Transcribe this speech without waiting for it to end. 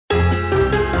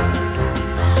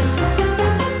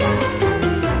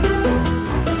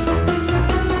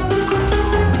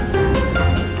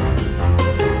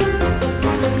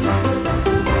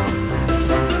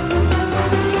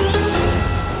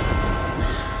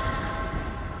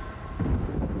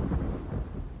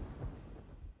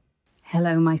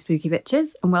Hello, my spooky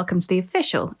bitches, and welcome to the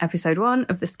official episode 1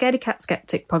 of the Scaredy Cat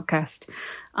Skeptic podcast.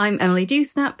 I'm Emily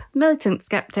Dewsnap, militant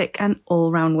skeptic and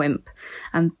all-round wimp.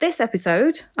 And this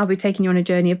episode, I'll be taking you on a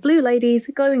journey of blue ladies,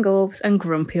 glowing orbs, and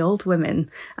grumpy old women.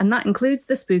 And that includes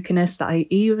the spookiness that I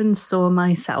even saw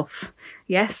myself.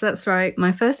 Yes, that's right,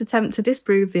 my first attempt to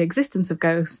disprove the existence of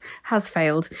ghosts has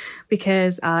failed,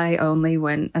 because I only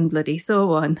went and bloody saw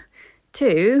one.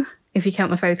 2, if you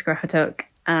count the photograph I took.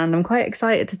 And I'm quite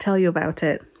excited to tell you about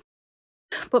it.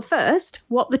 But first,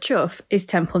 what the chuff is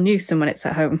Temple Newsam when it's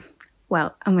at home?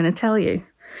 Well, I'm going to tell you.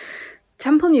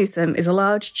 Temple Newsam is a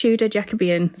large Tudor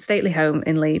Jacobean stately home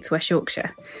in Leeds, West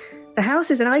Yorkshire. The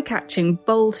house is an eye-catching,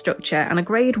 bold structure and a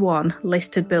Grade 1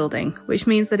 listed building, which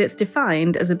means that it's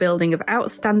defined as a building of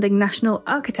outstanding national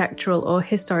architectural or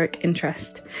historic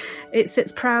interest. It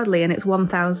sits proudly in its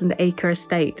 1,000-acre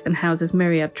estate and houses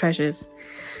myriad treasures.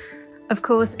 Of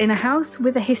course, in a house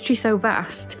with a history so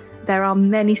vast, there are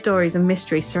many stories and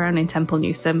mysteries surrounding Temple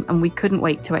Newsam, and we couldn't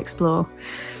wait to explore.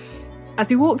 As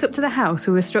we walked up to the house,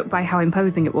 we were struck by how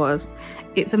imposing it was.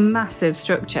 It's a massive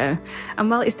structure,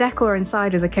 and while its decor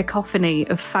inside is a cacophony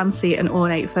of fancy and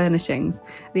ornate furnishings,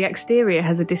 the exterior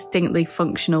has a distinctly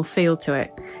functional feel to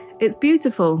it. It's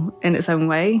beautiful in its own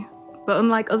way, but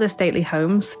unlike other stately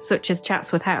homes, such as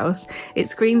Chatsworth House, it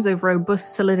screams of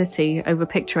robust solidity over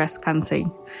picturesque fancy.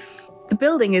 The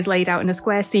building is laid out in a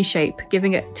square C-shape,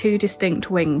 giving it 2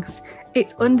 distinct wings.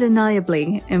 It's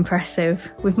undeniably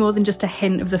impressive, with more than just a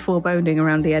hint of the foreboding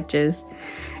around the edges.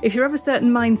 If you're of a certain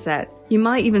mindset, you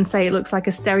might even say it looks like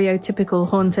a stereotypical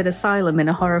haunted asylum in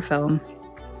a horror film.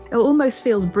 It almost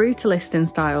feels brutalist in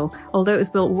style, although it was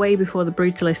built way before the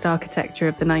brutalist architecture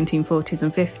of the 1940s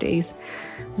and 50s,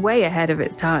 way ahead of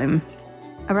its time.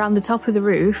 Around the top of the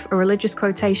roof, a religious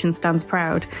quotation stands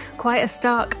proud, quite a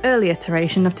stark, early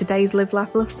iteration of today's live,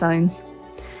 laugh, love signs.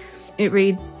 It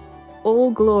reads, "All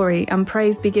glory and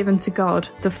praise be given to God,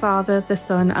 the Father, the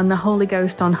Son, and the Holy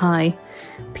Ghost on high.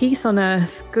 Peace on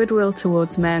earth, goodwill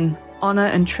towards men, honour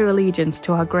and true allegiance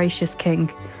to our gracious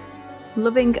King.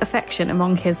 Loving affection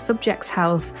among his subjects'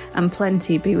 health, and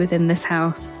plenty be within this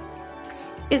house."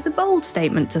 It's a bold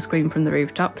statement to scream from the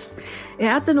rooftops. It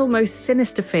adds an almost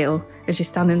sinister feel as you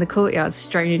stand in the courtyard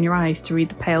straining your eyes to read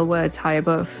the pale words high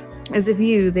above, as if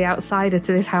you, the outsider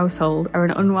to this household, are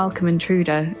an unwelcome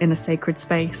intruder in a sacred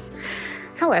space.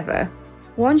 However,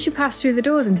 once you pass through the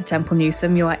doors into Temple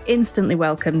Newsam, you are instantly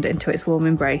welcomed into its warm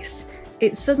embrace.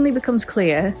 It suddenly becomes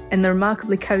clear, in the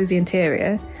remarkably cosy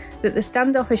interior, that the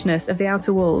standoffishness of the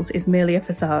outer walls is merely a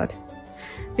facade.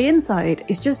 The inside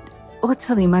is just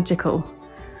utterly magical.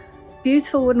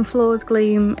 Beautiful wooden floors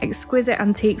gleam, exquisite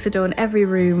antiques adorn every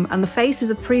room, and the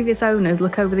faces of previous owners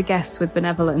look over the guests with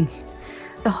benevolence.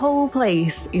 The whole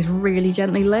place is really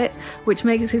gently lit, which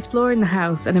makes exploring the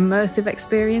house an immersive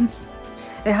experience.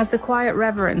 It has the quiet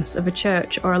reverence of a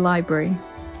church or a library.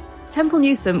 Temple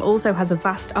Newsam also has a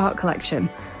vast art collection.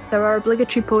 There are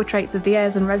obligatory portraits of the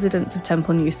heirs and residents of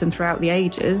Temple Newsam throughout the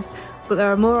ages, but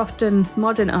there are more often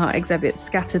modern art exhibits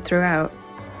scattered throughout.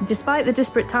 Despite the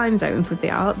disparate time zones with the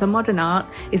art, the modern art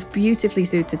is beautifully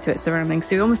suited to its surroundings,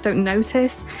 so you almost don't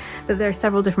notice that there are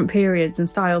several different periods and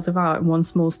styles of art in one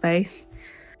small space.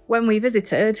 When we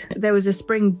visited, there was a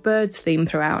spring birds theme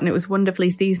throughout, and it was wonderfully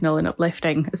seasonal and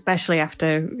uplifting, especially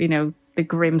after, the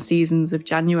grim seasons of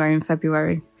January and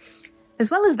February. As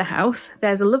well as the house,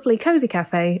 there's a lovely cosy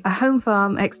cafe, a home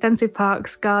farm, extensive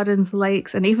parks, gardens,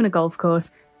 lakes, and even a golf course.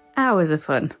 Hours of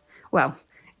fun. Well,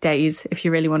 days, if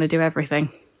you really want to do everything.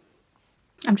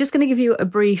 I'm just going to give you a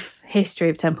brief history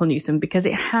of Temple Newsam because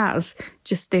it has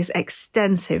just this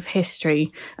extensive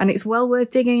history, and it's well worth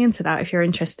digging into that if you're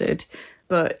interested.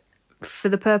 But for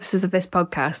the purposes of this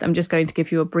podcast, I'm just going to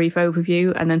give you a brief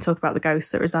overview and then talk about the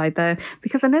ghosts that reside there,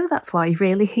 because I know that's why you're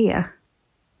really here.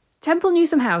 Temple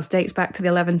Newsam House dates back to the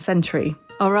 11th century,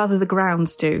 or rather the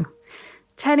grounds do.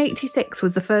 1086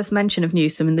 was the first mention of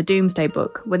Newsam in the Domesday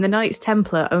Book, when the Knights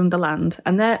Templar owned the land,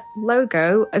 and their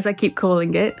logo, as I keep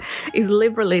calling it, is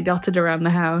liberally dotted around the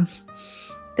house.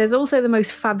 There's also the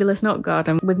most fabulous knot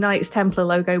garden with Knights Templar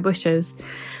logo bushes.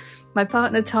 My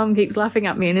partner Tom keeps laughing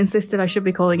at me and insisted I should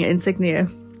be calling it insignia.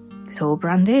 It's all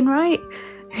branding, right?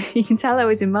 You can tell I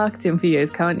was in marketing for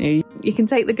years, can't you? You can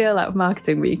take the girl out of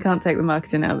marketing, but you can't take the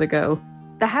marketing out of the girl.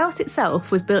 The house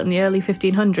itself was built in the early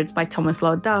 1500s by Thomas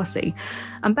Lord Darcy,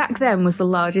 and back then was the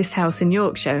largest house in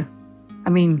Yorkshire. I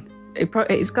mean,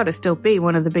 it's got to still be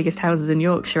one of the biggest houses in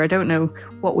Yorkshire. I don't know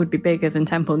what would be bigger than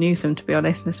Temple Newsam, to be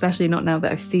honest, and especially not now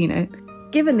that I've seen it.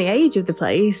 Given the age of the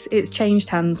place, it's changed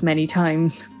hands many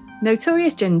times.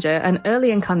 Notorious ginger and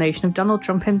early incarnation of Donald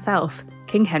Trump himself,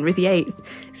 King Henry VIII,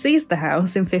 seized the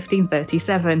house in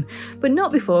 1537, but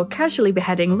not before casually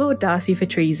beheading Lord Darcy for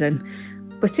treason.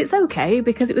 But it's okay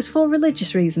because it was for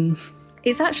religious reasons.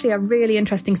 It's actually a really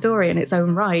interesting story in its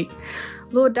own right.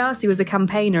 Lord Darcy was a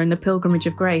campaigner in the Pilgrimage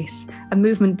of Grace, a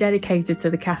movement dedicated to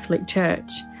the Catholic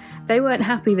Church. They weren't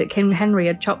happy that King Henry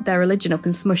had chopped their religion up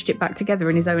and smushed it back together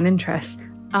in his own interests,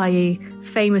 i.e.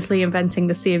 famously inventing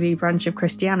the C of E branch of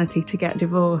Christianity to get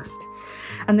divorced.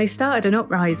 And they started an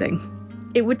uprising.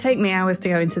 It would take me hours to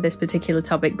go into this particular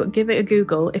topic, but give it a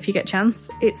Google if you get a chance.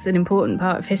 It's an important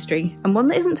part of history, and one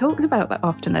that isn't talked about that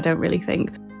often, I don't really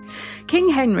think. King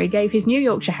Henry gave his New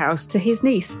Yorkshire house to his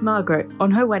niece, Margaret,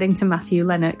 on her wedding to Matthew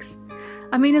Lennox.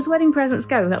 I mean, as wedding presents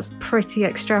go, that's pretty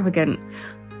extravagant.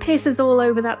 Pisses all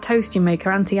over that toasty maker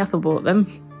Auntie Ethel bought them.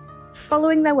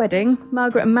 Following their wedding,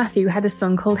 Margaret and Matthew had a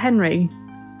son called Henry.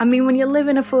 I mean, when you live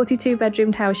in a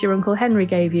 42-bedroomed house your Uncle Henry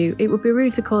gave you, it would be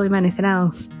rude to call him anything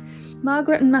else.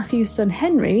 Margaret and Matthew's son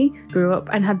Henry grew up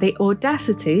and had the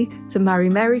audacity to marry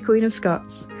Mary Queen of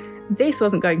Scots. This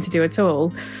wasn't going to do at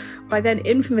all. By then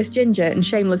infamous ginger and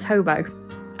shameless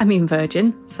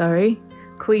virgin,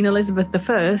 Queen Elizabeth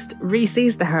I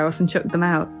re-seized the house and chucked them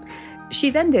out. She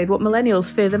then did what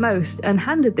millennials fear the most and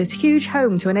handed this huge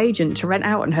home to an agent to rent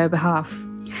out on her behalf.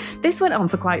 This went on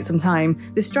for quite some time.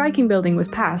 The striking building was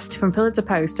passed from pillar to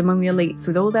post among the elites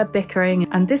with all their bickering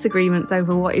and disagreements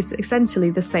over what is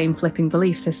essentially the same flipping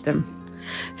belief system.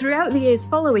 Throughout the years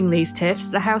following these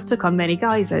tiffs, the house took on many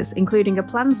guises, including a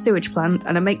planned sewage plant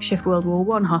and a makeshift World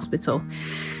War I hospital.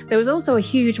 There was also a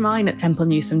huge mine at Temple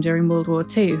Newsam during World War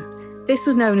II. This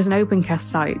was known as an open cast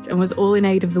site and was all in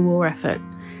aid of the war effort.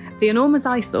 The enormous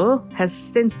eyesore has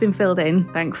since been filled in,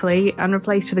 thankfully, and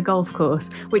replaced with a golf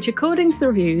course, which according to the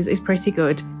reviews is pretty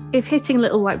good, if hitting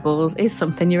little white balls is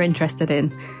something you're interested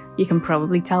in. You can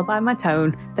probably tell by my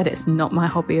tone that it's not my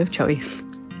hobby of choice.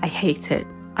 I hate it.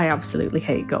 I absolutely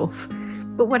hate golf.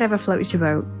 But whatever floats your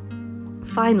boat.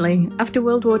 Finally, after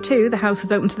World War II, the house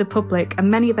was open to the public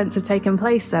and many events have taken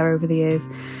place there over the years.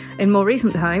 In more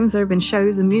recent times, there have been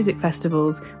shows and music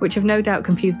festivals, which have no doubt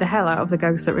confused the hell out of the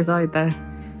ghosts that reside there.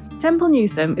 Temple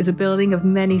Newsam is a building of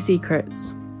many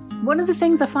secrets. One of the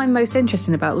things I find most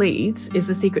interesting about Leeds is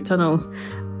the secret tunnels.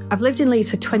 I've lived in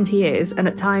Leeds for 20 years and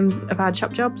at times I've had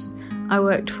shop jobs. I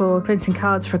worked for Clinton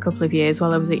Cards for a couple of years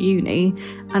while I was at uni,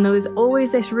 and there was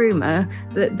always this rumour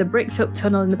that the bricked up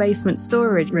tunnel in the basement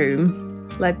storage room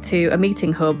led to a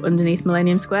meeting hub underneath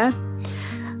Millennium Square.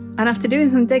 And after doing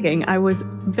some digging, I was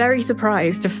very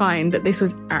surprised to find that this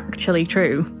was actually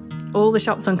true. All the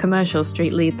shops on Commercial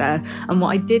Street lead there, and what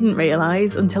I didn't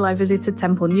realise until I visited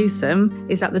Temple Newsam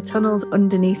is that the tunnels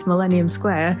underneath Millennium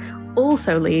Square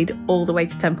also lead all the way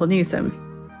to Temple Newsam.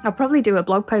 I'll probably do a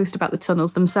blog post about the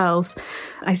tunnels themselves.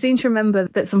 I seem to remember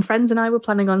that some friends and I were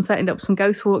planning on setting up some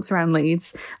ghost walks around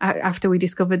Leeds after we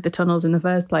discovered the tunnels in the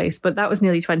first place, but that was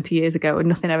nearly 20 years ago and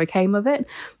nothing ever came of it.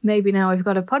 Maybe now we've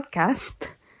got a podcast,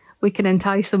 we can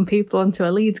entice some people onto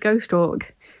a Leeds ghost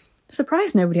walk.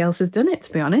 Surprised nobody else has done it,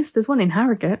 to be honest. There's one in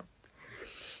Harrogate.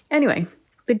 Anyway,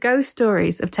 the ghost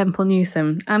stories of Temple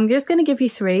Newsam. I'm just going to give you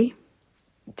 3.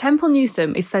 Temple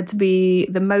Newsam is said to be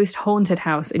the most haunted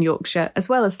house in Yorkshire, as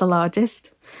well as the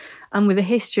largest. And with a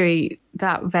history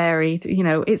that varied,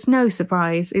 it's no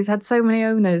surprise. It's had so many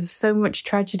owners, so much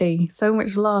tragedy, so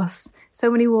much loss, so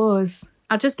many wars.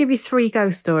 I'll just give you 3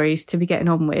 ghost stories to be getting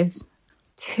on with.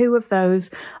 2 of those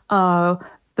are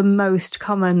the most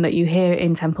common that you hear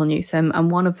in Temple Newsam,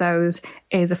 and one of those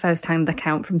is a first-hand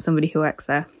account from somebody who works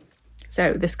there.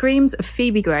 So, the screams of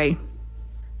Phoebe Gray.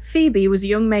 Phoebe was a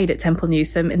young maid at Temple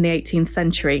Newsam in the 18th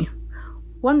century.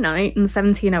 One night in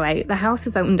 1708, the house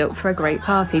was opened up for a great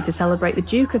party to celebrate the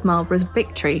Duke of Marlborough's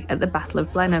victory at the Battle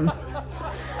of Blenheim.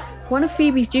 One of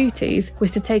Phoebe's duties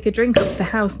was to take a drink up to the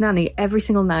house nanny every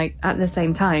single night at the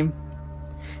same time.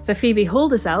 So Phoebe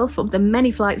hauled herself up the many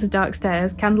flights of dark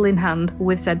stairs, candle in hand,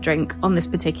 with said drink on this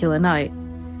particular night.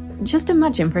 Just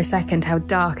imagine for a second how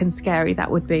dark and scary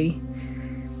that would be.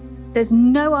 There's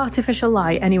no artificial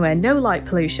light anywhere, no light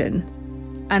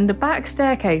pollution. And the back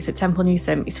staircase at Temple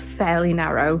Newsam is fairly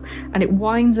narrow, and it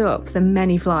winds up the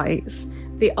many flights.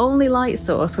 The only light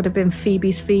source would have been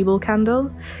Phoebe's feeble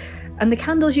candle, and the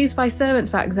candles used by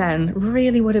servants back then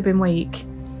really would have been weak.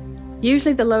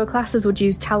 Usually the lower classes would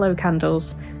use tallow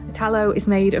candles. Tallow is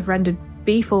made of rendered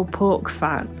beef or pork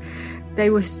fat.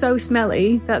 They were so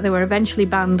smelly that they were eventually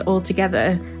banned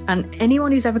altogether, and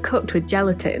anyone who's ever cooked with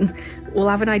gelatin will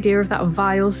have an idea of that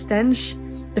vile stench.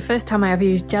 The first time I ever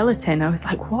used gelatin, I was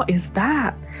like, what is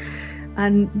that?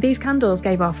 And these candles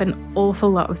gave off an awful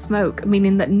lot of smoke,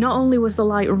 meaning that not only was the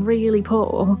light really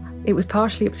poor, it was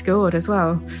partially obscured as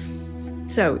well.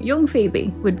 So, young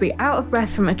Phoebe would be out of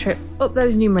breath from a trip up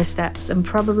those numerous steps and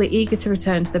probably eager to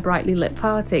return to the brightly lit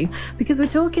party, because we're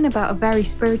talking about a very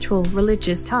spiritual,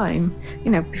 religious time,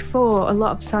 before a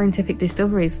lot of scientific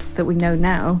discoveries that we know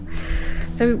now.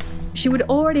 So, she would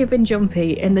already have been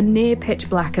jumpy in the near pitch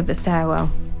black of the stairwell.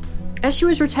 As she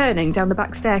was returning down the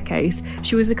back staircase,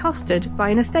 she was accosted by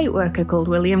an estate worker called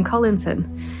William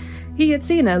Collinson. He had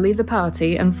seen her leave the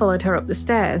party and followed her up the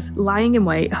stairs, lying in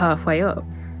wait halfway up.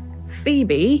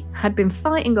 Phoebe had been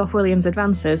fighting off William's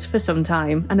advances for some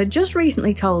time and had just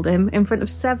recently told him in front of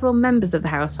several members of the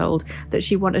household that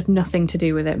she wanted nothing to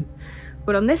do with him.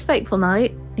 But on this fateful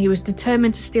night, he was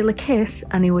determined to steal a kiss,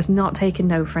 and he was not taking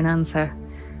no for an answer.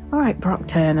 "All right, Brock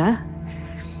Turner."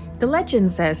 The legend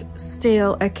says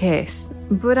steal a kiss,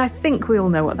 but I think we all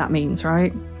know what that means,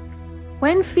 right?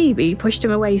 When Phoebe pushed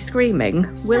him away screaming,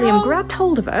 William grabbed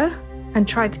hold of her and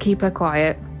tried to keep her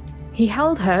quiet. He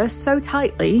held her so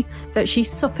tightly that she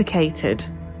suffocated.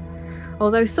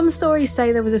 Although some stories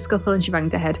say there was a scuffle and she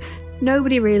banged her head,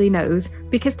 nobody really knows,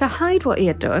 because to hide what he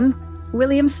had done,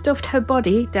 William stuffed her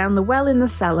body down the well in the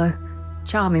cellar.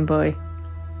 Charming boy.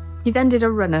 He then did a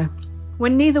runner.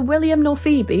 When neither William nor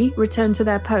Phoebe returned to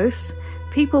their posts,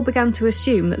 people began to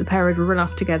assume that the pair had run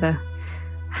off together.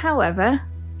 However,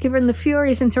 given the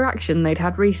furious interaction they'd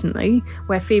had recently,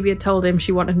 where Phoebe had told him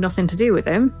she wanted nothing to do with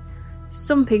him,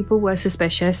 some people were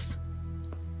suspicious.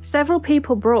 Several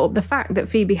people brought up the fact that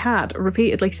Phoebe had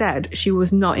repeatedly said she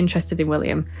was not interested in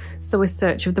William, so a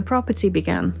search of the property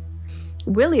began.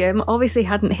 William obviously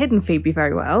hadn't hidden Phoebe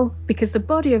very well, because the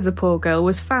body of the poor girl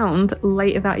was found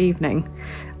later that evening,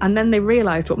 and then they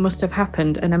realised what must have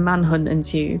happened and a manhunt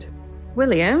ensued.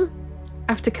 William,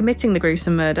 after committing the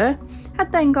gruesome murder,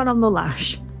 had then gone on the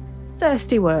lash.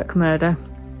 Thirsty work murder.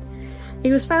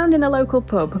 He was found in a local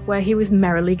pub where he was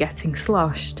merrily getting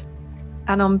sloshed,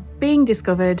 and on being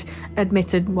discovered,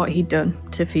 admitted what he'd done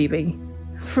to Phoebe.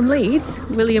 From Leeds,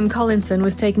 William Collinson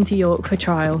was taken to York for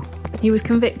trial. He was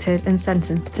convicted and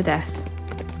sentenced to death.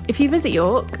 If you visit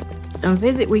York, and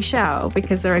visit we shall,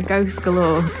 because there are ghosts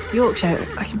galore, Yorkshire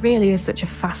really is such a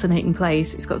fascinating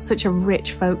place. It's got such a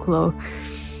rich folklore.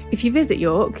 If you visit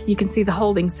York, you can see the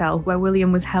holding cell where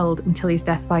William was held until his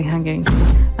death by hanging.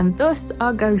 And thus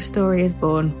our ghost story is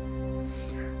born.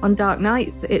 On dark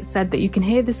nights, it's said that you can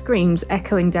hear the screams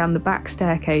echoing down the back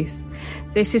staircase.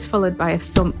 This is followed by a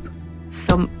thump,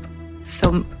 thump,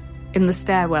 thump in the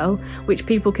stairwell, which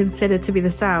people consider to be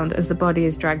the sound as the body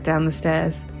is dragged down the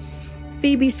stairs.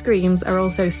 Phoebe's screams are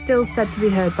also still said to be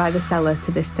heard by the cellar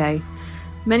to this day.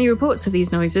 Many reports of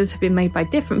these noises have been made by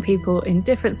different people in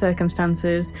different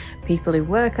circumstances, people who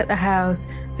work at the house,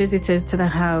 visitors to the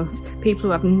house, people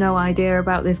who have no idea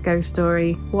about this ghost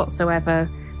story whatsoever.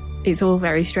 It's all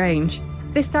very strange.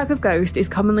 This type of ghost is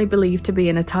commonly believed to be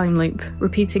in a time loop,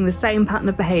 repeating the same pattern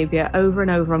of behaviour over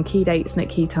and over on key dates and at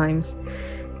key times.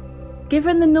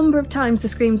 Given the number of times the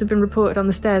screams have been reported on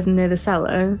the stairs and near the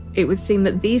cellar, it would seem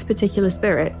that these particular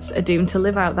spirits are doomed to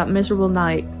live out that miserable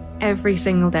night every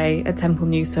single day at Temple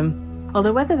Newsam.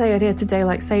 Although whether they adhere to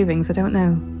daylight savings, I don't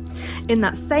know. In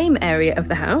that same area of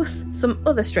the house, some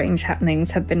other strange happenings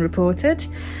have been reported.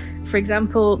 For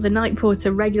example, the night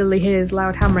porter regularly hears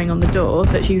loud hammering on the door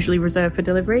that's usually reserved for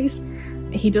deliveries.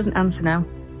 He doesn't answer now,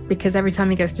 because every time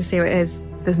he goes to see who it is,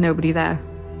 there's nobody there.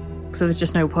 So there's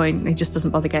just no point, he just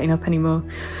doesn't bother getting up anymore.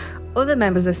 Other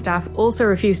members of staff also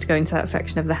refuse to go into that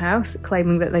section of the house,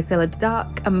 claiming that they feel a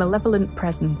dark and malevolent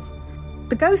presence.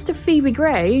 The ghost of Phoebe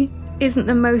Gray isn't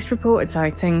the most reported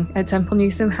sighting at Temple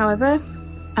Newsam, however,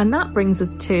 and that brings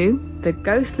us to the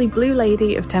ghostly Blue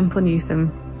Lady of Temple Newsam.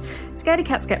 Scaredy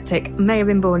Cat Skeptic may have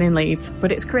been born in Leeds,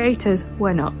 but its creators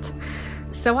were not.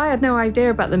 So I had no idea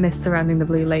about the myths surrounding the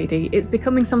Blue Lady. It's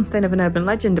becoming something of an urban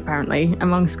legend, apparently,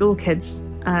 among school kids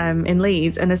in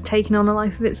Leeds, and has taken on a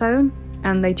life of its own.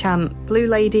 And they chant, Blue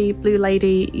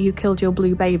Lady, you killed your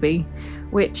blue baby,"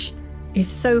 which is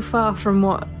so far from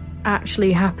what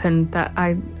actually happened that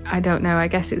I don't know. I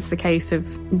guess it's the case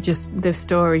of just the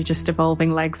story just evolving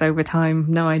legs over time.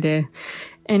 No idea.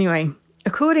 Anyway,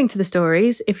 according to the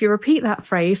stories, if you repeat that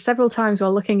phrase several times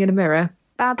while looking in a mirror,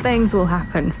 bad things will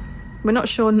happen. We're not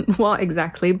sure what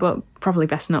exactly, but probably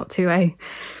best not to, eh?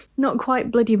 Not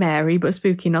quite Bloody Mary, but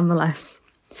spooky nonetheless.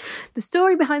 The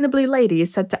story behind the Blue Lady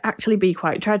is said to actually be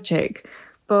quite tragic,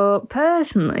 but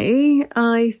personally,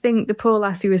 I think the poor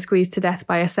lassie was squeezed to death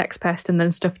by a sex pest and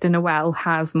then stuffed in a well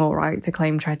has more right to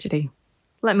claim tragedy.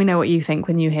 Let me know what you think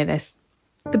when you hear this.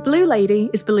 The Blue Lady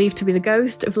is believed to be the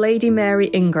ghost of Lady Mary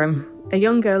Ingram, a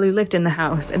young girl who lived in the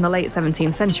house in the late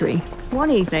 17th century.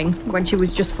 One evening, when she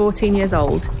was just 14 years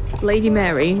old, Lady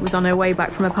Mary was on her way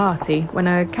back from a party when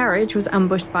her carriage was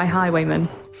ambushed by highwaymen.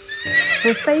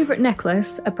 Her favourite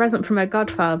necklace, a present from her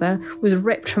godfather, was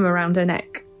ripped from around her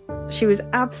neck. She was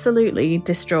absolutely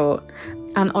distraught,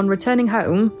 and on returning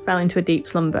home, fell into a deep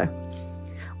slumber.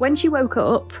 When she woke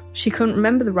up, she couldn't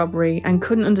remember the robbery and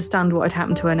couldn't understand what had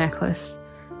happened to her necklace.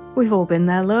 We've all been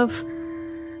there, love.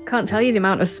 Can't tell you the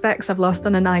amount of specs I've lost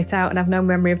on a night out and have no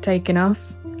memory of taking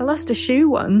off. I lost a shoe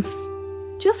once.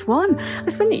 Just one. I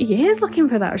spent years looking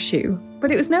for that shoe,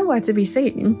 but it was nowhere to be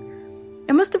seen.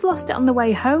 I must have lost it on the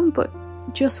way home, but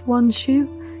just one shoe.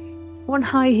 One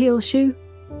high heel shoe.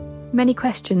 Many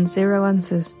questions, zero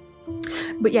answers.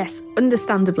 But yes,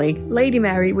 understandably, Lady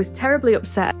Mary was terribly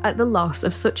upset at the loss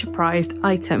of such a prized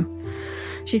item.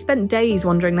 She spent days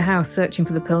wandering the house searching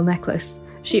for the pearl necklace.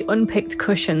 She unpicked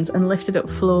cushions and lifted up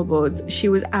floorboards. She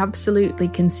was absolutely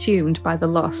consumed by the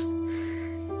loss.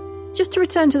 Just to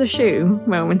return to the shoe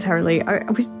momentarily, I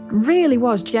really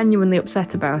was genuinely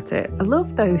upset about it. I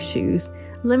love those shoes.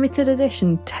 Limited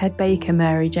edition Ted Baker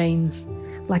Mary Janes.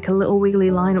 Like a little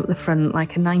wiggly line up the front,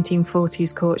 like a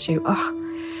 1940s court shoe. Oh,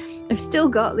 I've still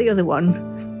got the other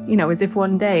one. You know, as if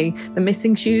one day the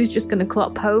missing shoe's just going to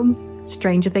clop home.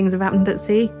 Stranger things have happened at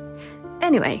sea.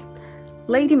 Anyway,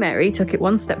 Lady Mary took it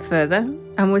one step further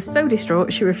and was so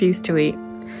distraught she refused to eat.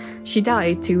 She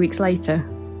died 2 weeks later.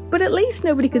 But at least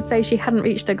nobody could say she hadn't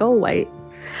reached her goal weight.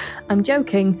 I'm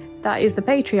joking, that is the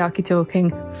patriarchy talking.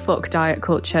 Fuck diet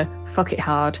culture, fuck it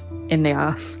hard, in the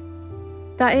arse.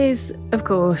 That is, of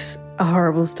course, a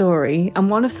horrible story and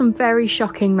one of some very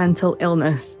shocking mental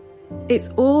illness. It's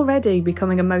already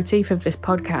becoming a motif of this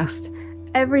podcast.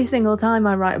 Every single time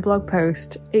I write a blog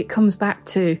post, it comes back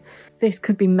to this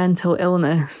could be mental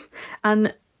illness.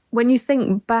 And when you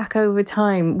think back over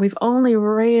time, we've only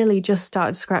really just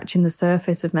started scratching the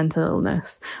surface of mental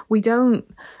illness. We don't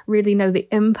really know the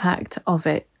impact of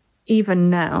it, even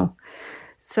now.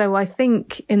 So I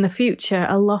think in the future,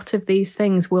 a lot of these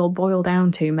things will boil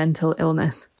down to mental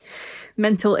illness.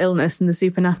 Mental illness and the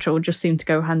supernatural just seem to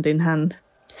go hand in hand.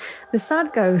 The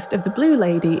sad ghost of the Blue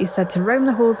Lady is said to roam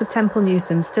the halls of Temple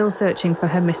Newsam, still searching for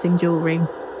her missing jewellery.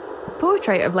 A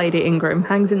portrait of Lady Ingram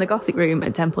hangs in the Gothic room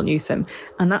at Temple Newsam,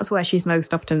 and that's where she's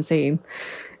most often seen.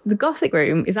 The Gothic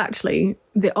room is actually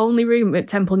the only room at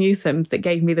Temple Newsam that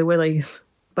gave me the willies.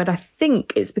 But I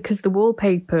think it's because the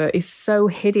wallpaper is so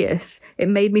hideous, it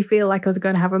made me feel like I was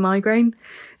going to have a migraine.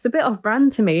 It's a bit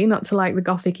off-brand to me, not to like the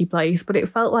Gothic-y place, but it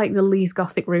felt like the least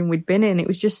Gothic room we'd been in. It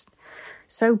was just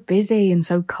so busy and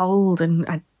so cold, and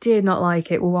I did not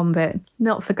like it one bit.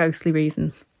 Not for ghostly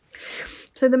reasons.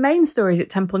 So the main stories at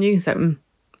Temple Newsam,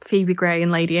 Phoebe Gray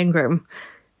and Lady Ingram,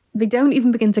 they don't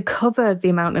even begin to cover the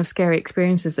amount of scary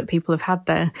experiences that people have had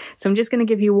there. So I'm just going to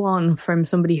give you one from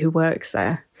somebody who works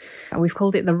there. We've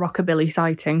called it the Rockabilly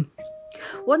sighting.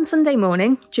 One Sunday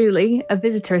morning, Julie, a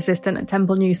visitor assistant at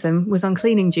Temple Newsam, was on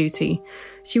cleaning duty.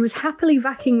 She was happily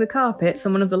vacuuming the carpets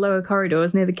on one of the lower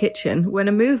corridors near the kitchen when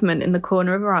a movement in the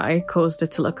corner of her eye caused her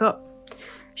to look up.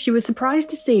 She was surprised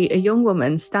to see a young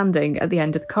woman standing at the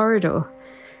end of the corridor.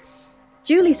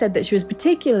 Julie said that she was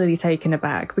particularly taken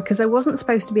aback because there wasn't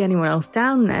supposed to be anyone else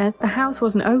down there. The house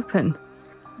wasn't open.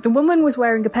 The woman was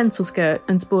wearing a pencil skirt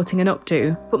and sporting an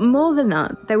updo, but more than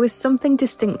that, there was something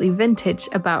distinctly vintage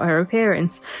about her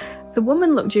appearance. The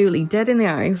woman looked Julie dead in the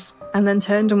eyes and then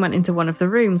turned and went into one of the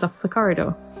rooms off the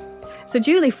corridor. So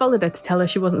Julie followed her to tell her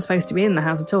she wasn't supposed to be in the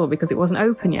house at all because it wasn't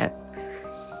open yet.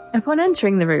 Upon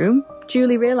entering the room,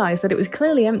 Julie realised that it was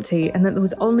clearly empty and that there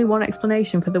was only one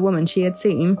explanation for the woman she had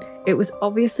seen. It was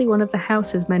obviously one of the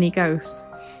house's many ghosts.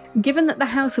 Given that the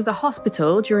house was a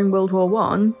hospital during World War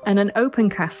I and an open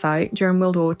cast site during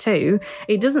World War II,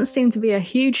 it doesn't seem to be a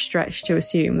huge stretch to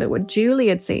assume that what Julie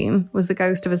had seen was the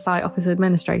ghost of a site office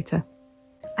administrator.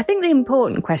 I think the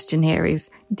important question here is,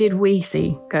 did we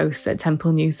see ghosts at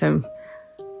Temple Newsam?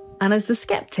 And as the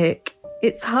skeptic,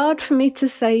 it's hard for me to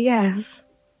say yes.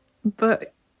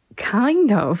 But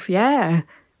kind of, yeah.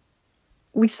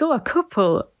 We saw a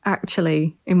couple,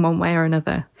 actually, in one way or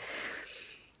another.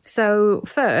 So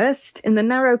first, in the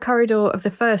narrow corridor of the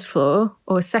first floor,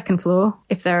 or second floor,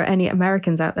 if there are any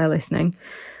Americans out there listening,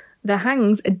 there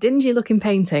hangs a dingy-looking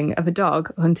painting of a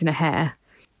dog hunting a hare.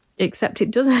 Except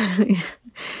it doesn't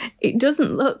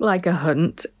look like a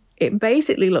hunt. It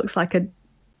basically looks like a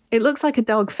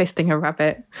dog fisting a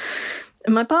rabbit.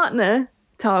 And my partner,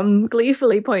 Tom,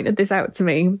 gleefully pointed this out to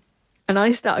me, and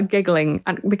I started giggling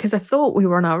because I thought we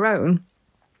were on our own.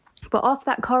 But off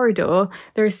that corridor,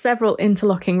 there are several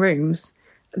interlocking rooms,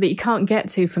 that you can't get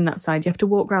to from that side. You have to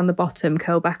walk around the bottom,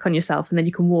 curl back on yourself, and then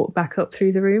you can walk back up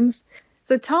through the rooms.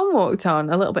 So Tom walked on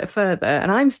a little bit further,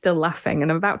 and I'm still laughing,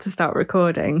 and I'm about to start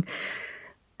recording.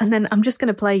 And then I'm just going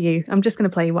to play you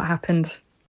what happened.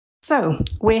 So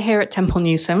we're here at Temple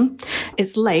Newsam.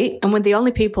 It's late, and we're the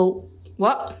only people...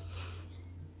 What?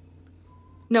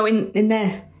 No, in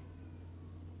there.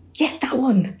 Yeah, that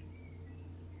one.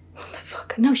 What the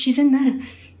fuck? No, she's in there.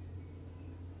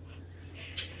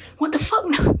 What the fuck?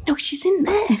 No, she's in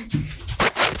there.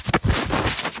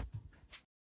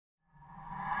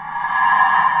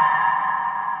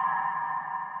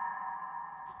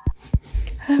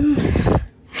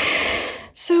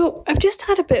 So I've just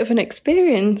had a bit of an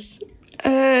experience.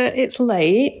 It's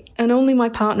late, and only my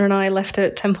partner and I left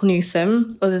at Temple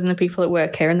Newsam, other than the people that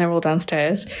work here, and they're all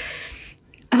downstairs.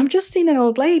 And I've just seen an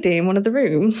old lady in one of the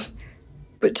rooms,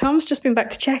 but Tom's just been back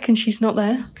to check, and she's not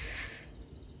there.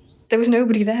 There was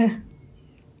nobody there.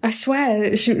 I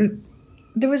swear,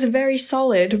 there was a very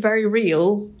solid, very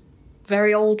real,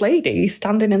 very old lady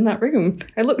standing in that room.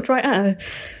 I looked right at her.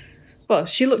 Well,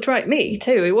 she looked right at me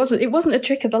too. It wasn't a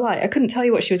trick of the light. I couldn't tell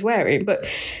you what she was wearing, but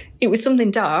it was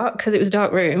something dark because it was a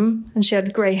dark room, and she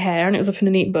had grey hair and it was up in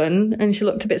a neat bun, and she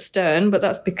looked a bit stern, but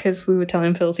that's because we were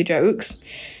telling filthy jokes.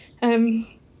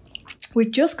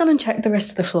 We'd just gone and checked the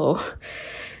rest of the floor.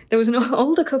 There was an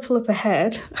older couple up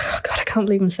ahead. Oh God, I can't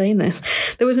believe I'm saying this.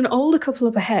 There was an older couple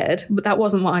up ahead, but that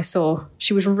wasn't what I saw.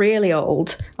 She was really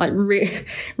old, like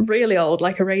really old,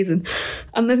 like a raisin.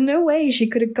 And there's no way she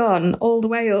could have gone all the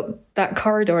way up that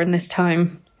corridor in this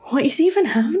time. What is even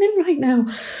happening right now?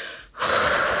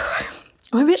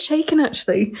 I'm a bit shaken,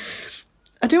 actually.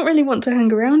 I don't really want to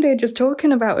hang around here just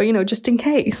talking about her, just in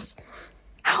case.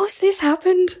 How has this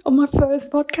happened on my first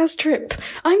podcast trip?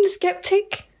 I'm the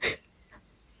skeptic.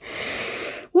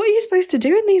 What are you supposed to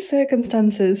do in these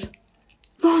circumstances?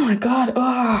 Oh my God.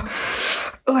 Oh,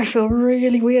 I feel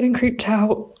really weird and creeped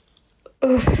out.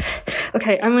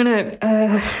 Okay, I'm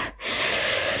gonna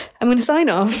sign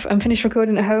off and finish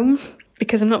recording at home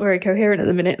because I'm not very coherent at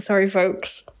the minute. Sorry,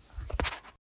 folks.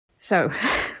 So,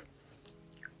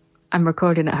 I'm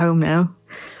recording at home now.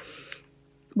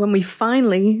 When we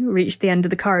finally reached the end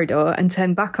of the corridor and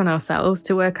turned back on ourselves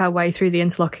to work our way through the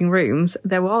interlocking rooms,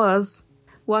 there was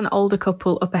one older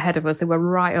couple up ahead of us. They were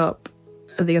right up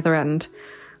at the other end.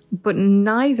 But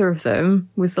neither of them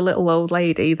was the little old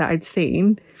lady that I'd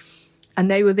seen. And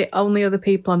they were the only other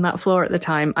people on that floor at the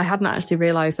time. I hadn't actually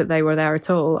realised that they were there at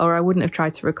all, or I wouldn't have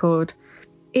tried to record.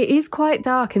 It is quite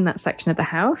dark in that section of the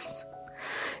house.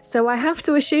 So I have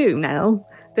to assume now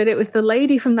that it was the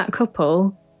lady from that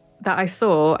couple that I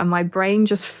saw, and my brain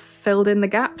just filled in the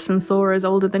gaps and saw her as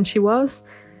older than she was.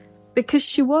 Because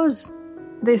she was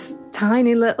this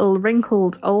tiny little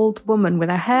wrinkled old woman with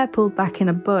her hair pulled back in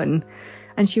a bun,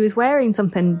 and she was wearing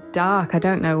something dark. I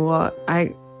don't know what.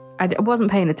 I wasn't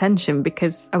paying attention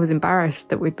because I was embarrassed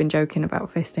that we'd been joking about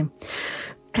fisting.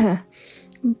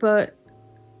 But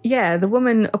yeah, the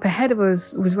woman up ahead of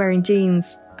us was wearing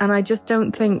jeans, and I just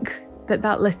don't think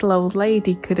that little old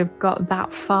lady could have got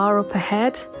that far up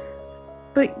ahead.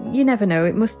 But you never know.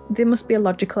 There must be a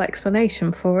logical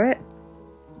explanation for it.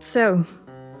 So,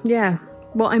 yeah.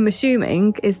 What I'm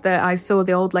assuming is that I saw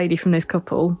the old lady from this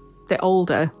couple, the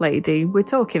older lady. We're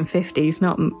talking 50s,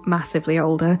 not massively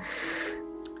older.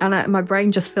 And my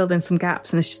brain just filled in some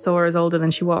gaps and I saw her as older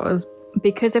than she was.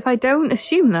 Because if I don't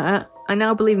assume that, I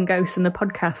now believe in ghosts and the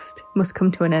podcast must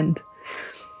come to an end.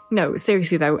 No,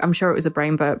 seriously though, I'm sure it was a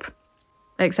brain burp.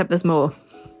 Except there's more.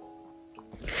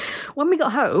 When we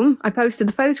got home, I posted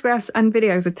the photographs and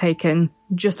videos I'd taken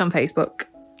just on Facebook.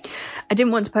 I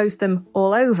didn't want to post them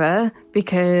all over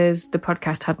because the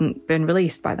podcast hadn't been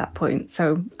released by that point.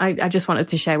 So I just wanted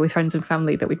to share with friends and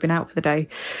family that we'd been out for the day.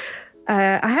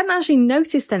 I hadn't actually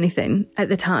noticed anything at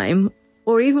the time,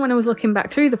 or even when I was looking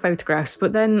back through the photographs,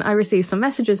 but then I received some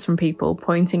messages from people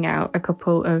pointing out a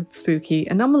couple of spooky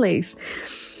anomalies.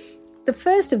 The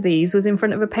first of these was in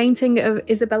front of a painting of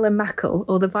Isabella Mackle,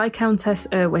 or the Viscountess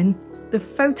Irwin. The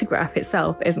photograph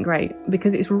itself isn't great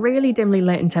because it's really dimly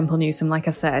lit in Temple Newsam, like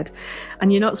I said,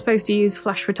 and you're not supposed to use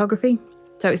flash photography,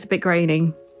 so it's a bit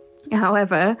grainy.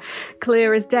 However,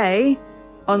 clear as day,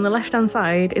 on the left-hand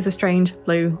side is a strange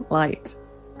blue light.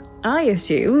 I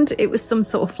assumed it was some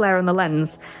sort of flare on the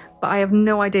lens, but I have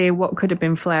no idea what could have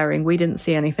been flaring. We didn't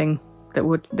see anything that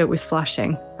was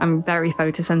flashing. I'm very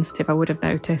photosensitive, I would have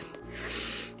noticed.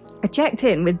 I checked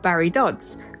in with Barry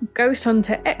Dodds, ghost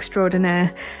hunter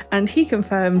extraordinaire, and he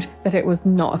confirmed that it was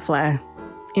not a flare.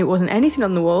 It wasn't anything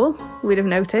on the wall, we'd have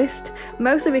noticed,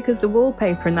 mostly because the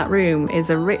wallpaper in that room is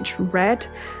a rich red,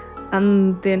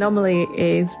 and the anomaly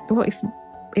is,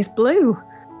 it's blue.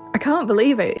 I can't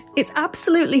believe it. It's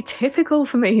absolutely typical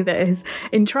for me, this.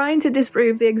 In trying to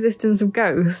disprove the existence of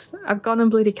ghosts, I've gone and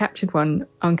bloody captured one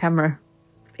on camera.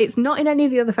 It's not in any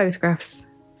of the other photographs,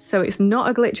 so it's not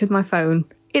a glitch with my phone.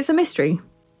 It's a mystery.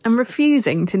 I'm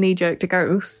refusing to knee-jerk to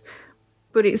ghosts,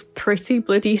 but it's pretty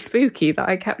bloody spooky that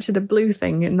I captured a blue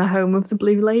thing in the home of the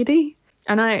blue lady.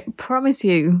 And I promise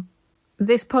you,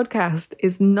 this podcast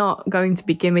is not going to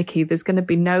be gimmicky. There's going to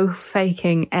be no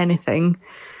faking anything.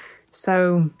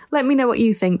 So let me know what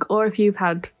you think, or if you've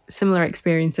had similar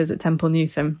experiences at Temple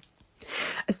Newsam.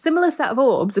 A similar set of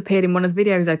orbs appeared in one of the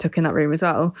videos I took in that room as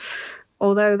well,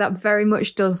 although that very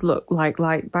much does look like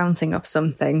light bouncing off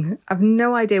something. I've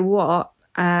no idea what.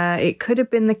 It could have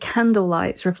been the candle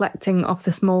lights reflecting off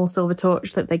the small silver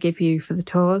torch that they give you for the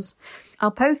tours.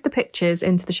 I'll post the pictures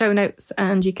into the show notes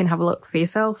and you can have a look for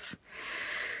yourself.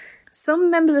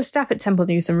 Some members of staff at Temple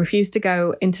Newsam refused to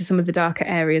go into some of the darker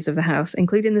areas of the house,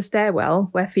 including the stairwell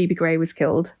where Phoebe Gray was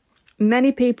killed.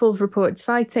 Many people have reported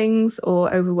sightings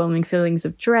or overwhelming feelings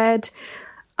of dread.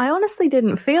 I honestly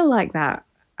didn't feel like that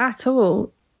at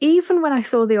all. Even when I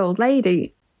saw the old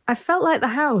lady, I felt like the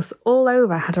house all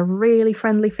over had a really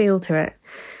friendly feel to it.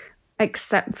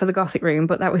 Except for the gothic room,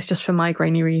 but that was just for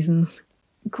migraine reasons.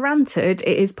 Granted,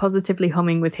 it is positively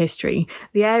humming with history.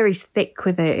 The air is thick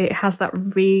with it. It has that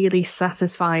really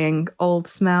satisfying old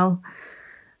smell.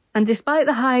 And despite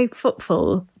the high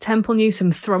footfall, Temple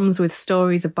Newsam thrums with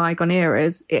stories of bygone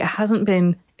eras. It hasn't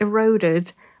been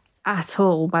eroded at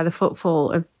all by the footfall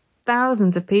of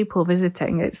thousands of people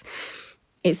visiting.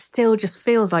 It still just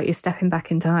feels like you're stepping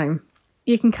back in time.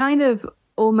 You can kind of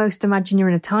almost imagine you're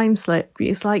in a time slip.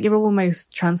 It's like you're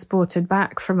almost transported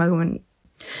back for a moment.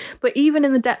 But even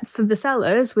in the depths of the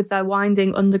cellars, with their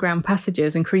winding underground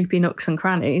passages and creepy nooks and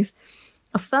crannies,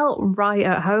 I felt right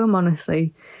at home,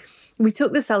 honestly. We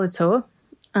took the cellar tour,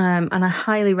 and I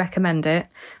highly recommend it.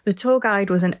 The tour guide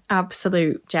was an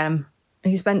absolute gem.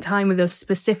 He spent time with us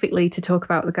specifically to talk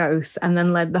about the ghosts and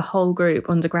then led the whole group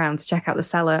underground to check out the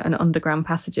cellar and underground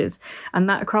passages. And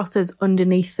that crosses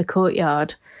underneath the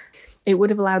courtyard. It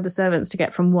would have allowed the servants to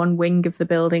get from one wing of the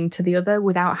building to the other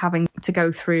without having to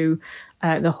go through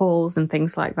the halls and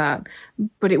things like that.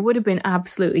 But it would have been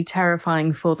absolutely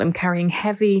terrifying for them, carrying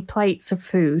heavy plates of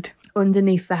food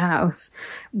underneath the house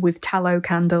with tallow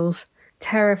candles.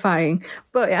 Terrifying.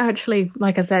 But it actually,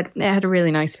 like I said, it had a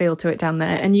really nice feel to it down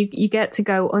there. And you get to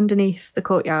go underneath the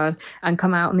courtyard and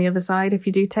come out on the other side if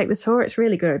you do take the tour. It's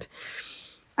really good.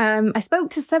 I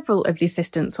spoke to several of the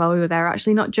assistants while we were there,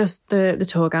 actually, not just the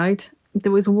tour guide.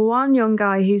 There was one young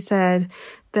guy who said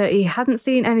that he hadn't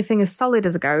seen anything as solid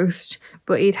as a ghost,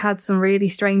 but he'd had some really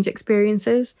strange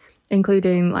experiences,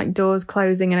 including like doors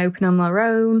closing and opening on their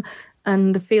own,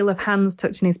 and the feel of hands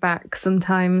touching his back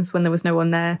sometimes when there was no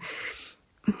one there.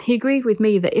 He agreed with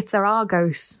me that if there are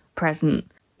ghosts present,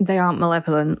 they aren't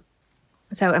malevolent.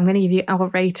 So I'm going to give you our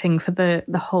rating for the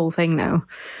whole thing now.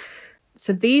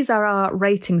 So these are our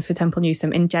ratings for Temple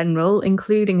Newsam in general,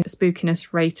 including a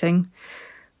spookiness rating.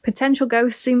 Potential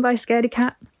ghosts seen by Scaredy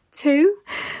Cat, 2.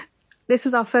 This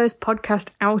was our first podcast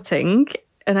outing,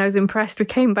 and I was impressed we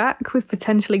came back with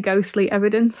potentially ghostly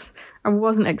evidence. I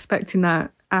wasn't expecting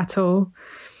that at all.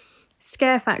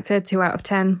 Scare factor, 2 out of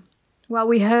 10. While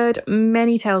we heard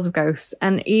many tales of ghosts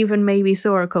and even maybe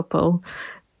saw a couple,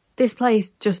 this place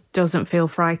just doesn't feel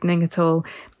frightening at all.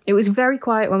 It was very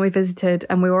quiet when we visited,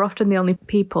 and we were often the only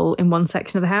people in one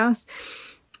section of the house,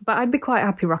 but I'd be quite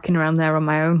happy rocking around there on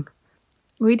my own.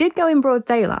 We did go in broad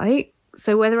daylight,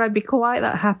 so whether I'd be quite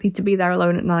that happy to be there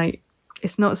alone at night,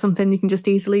 it's not something you can just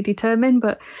easily determine,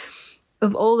 but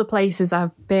of all the places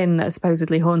I've been that are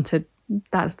supposedly haunted,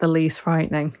 that's the least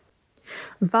frightening.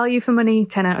 Value for money,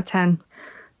 10 out of 10.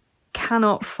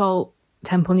 Cannot fault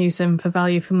Temple Newsam for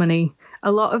value for money.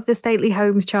 A lot of the stately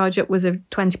homes charge upwards of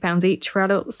 £20 each for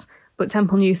adults, but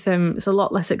Temple Newsam is a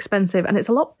lot less expensive, and it's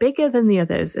a lot bigger than the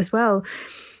others as well.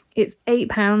 It's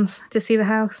 £8 to see the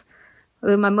house.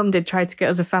 Although my mum did try to get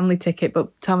us a family ticket,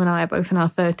 but Tom and I are both in our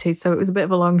 30s, so it was a bit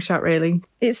of a long shot, really.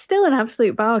 It's still an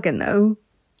absolute bargain, though.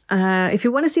 If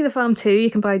you want to see the farm too,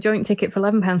 you can buy a joint ticket for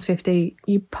 £11.50.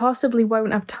 You possibly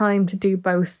won't have time to do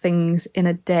both things in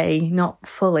a day, not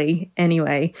fully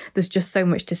anyway. There's just so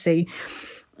much to see.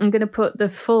 I'm going to put the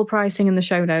full pricing in the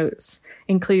show notes,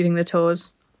 including the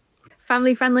tours.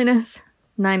 Family friendliness,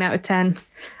 9 out of 10.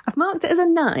 I've marked it as a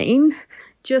 9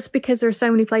 just because there are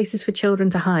so many places for children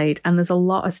to hide, and there's a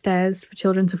lot of stairs for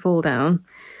children to fall down.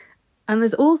 And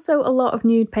there's also a lot of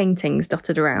nude paintings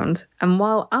dotted around. And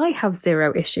while I have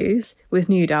zero issues with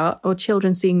nude art or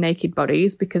children seeing naked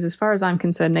bodies, because as far as I'm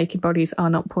concerned, naked bodies are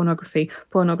not pornography.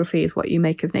 Pornography is what you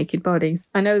make of naked bodies.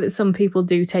 I know that some people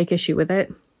do take issue with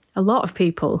it. A lot of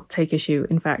people take issue,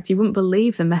 in fact. You wouldn't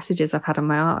believe the messages I've had on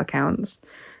my art accounts.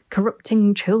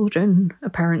 Corrupting children,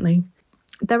 apparently.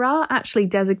 There are actually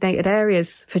designated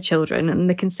areas for children and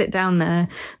they can sit down there.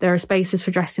 There are spaces for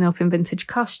dressing up in vintage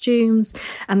costumes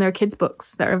and there are kids'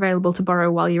 books that are available to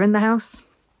borrow while you're in the house.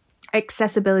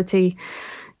 Accessibility,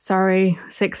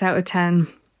 6 out of 10.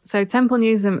 So Temple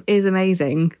Newsam is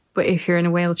amazing, but if you're in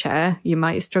a wheelchair, you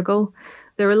might struggle.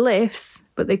 There are lifts,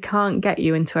 but they can't get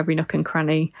you into every nook and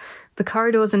cranny. The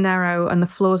corridors are narrow and the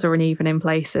floors are uneven in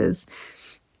places.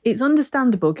 It's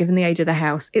understandable given the age of the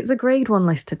house. It's a Grade 1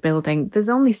 listed building. There's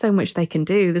only so much they can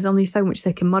do. There's only so much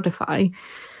they can modify.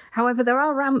 However, there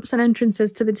are ramps and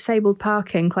entrances to the disabled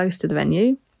parking close to the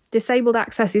venue. Disabled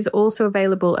access is also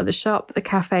available at the shop, the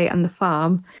cafe and the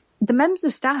farm. The members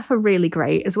of staff are really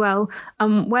great as well.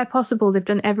 Where possible, they've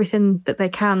done everything that they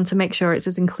can to make sure it's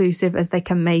as inclusive as they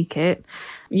can make it.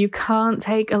 You can't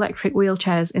take electric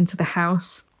wheelchairs into the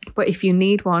house. But if you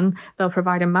need one, they'll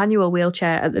provide a manual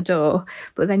wheelchair at the door,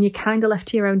 but then you're kind of left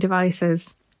to your own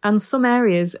devices. And some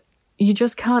areas, you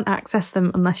just can't access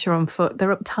them unless you're on foot.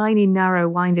 They're up tiny, narrow,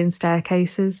 winding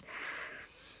staircases.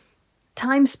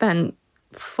 Time spent,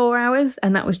 4 hours,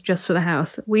 and that was just for the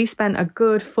house. We spent a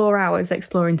good 4 hours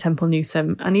exploring Temple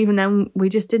Newsam, and even then, we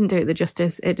just didn't do it the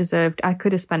justice it deserved. I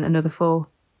could have spent another 4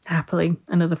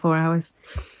 hours.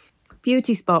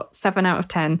 Beauty spot, 7 out of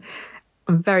 10.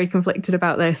 I'm very conflicted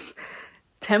about this.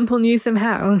 Temple Newsam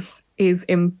House is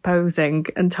imposing,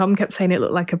 and Tom kept saying it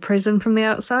looked like a prison from the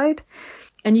outside.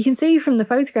 And you can see from the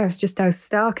photographs just how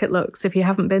stark it looks if you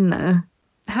haven't been there.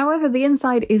 However, the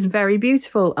inside is very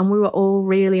beautiful, and we were all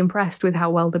really impressed with how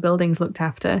well the building's looked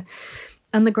after.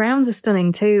 And the grounds are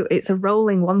stunning too. It's a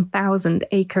rolling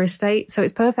 1,000-acre estate, so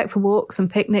it's perfect for walks and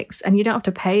picnics, and you don't have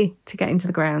to pay to get into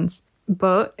the grounds.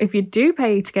 But if you do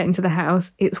pay to get into the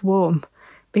house, it's warm,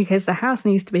 because the house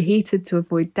needs to be heated to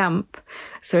avoid damp.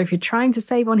 So if you're trying to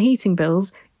save on heating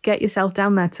bills, get yourself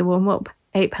down there to warm up.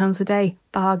 £8 a day,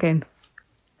 bargain.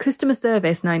 Customer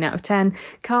service, 9 out of 10.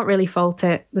 Can't really fault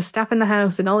it. The staff in the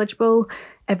house are knowledgeable.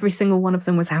 Every single one of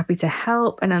them was happy to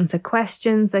help and answer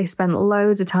questions. They spent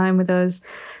loads of time with us.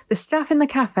 The staff in the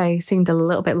cafe seemed a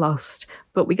little bit lost,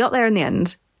 but we got there in the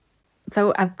end.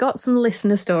 So I've got some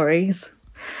listener stories.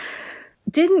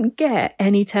 Didn't get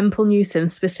any Temple Newsam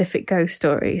specific ghost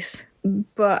stories,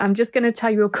 but I'm just going to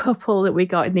tell you a couple that we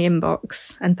got in the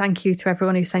inbox, and thank you to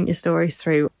everyone who sent your stories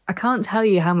through. I can't tell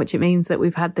you how much it means that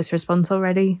we've had this response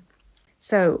already.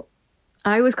 So,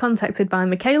 I was contacted by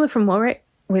Michaela from Warwick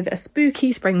with a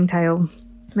spooky spring tale.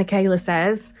 Michaela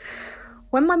says,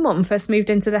 when my mum first moved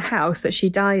into the house that she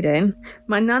died in,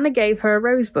 my nana gave her a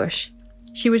rose bush.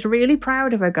 She was really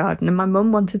proud of her garden and my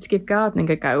mum wanted to give gardening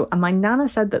a go, and my nana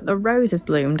said that the roses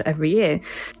bloomed every year,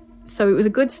 so it was a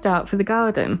good start for the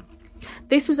garden.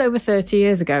 This was over 30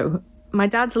 years ago. My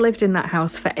dad's lived in that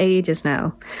house for ages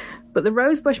now, but the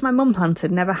rose bush my mum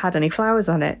planted never had any flowers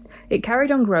on it. It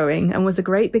carried on growing and was a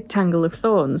great big tangle of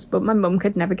thorns, but my mum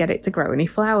could never get it to grow any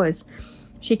flowers.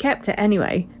 She kept it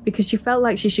anyway, because she felt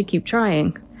like she should keep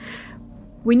trying.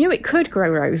 We knew it could grow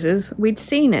roses, we'd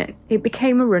seen it. It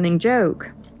became a running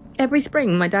joke. Every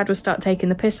spring, my dad would start taking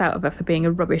the piss out of her for being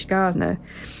a rubbish gardener.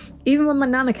 Even when my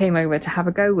nana came over to have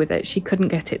a go with it, she couldn't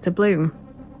get it to bloom.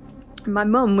 My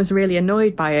mum was really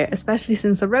annoyed by it, especially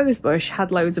since the rose bush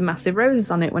had loads of massive roses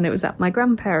on it when it was at my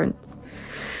grandparents'.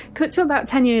 Cut to about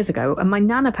 10 years ago, and my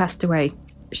nana passed away.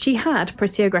 She had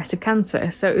pretty aggressive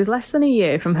cancer, so it was less than a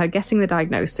year from her getting the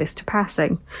diagnosis to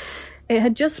passing. It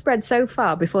had just spread so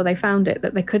far before they found it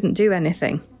that they couldn't do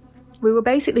anything. We were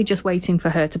basically just waiting for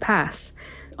her to pass.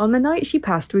 On the night she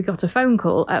passed, we got a phone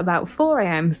call at about 4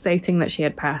 a.m. stating that she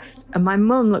had passed, and my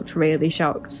mum looked really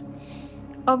shocked.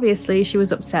 Obviously, she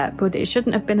was upset, but it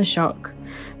shouldn't have been a shock.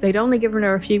 They'd only given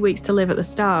her a few weeks to live at the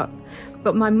start.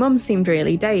 But my mum seemed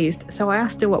really dazed, so I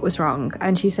asked her what was wrong,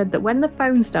 and she said that when the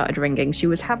phone started ringing, she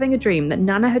was having a dream that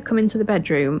Nana had come into the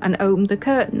bedroom and opened the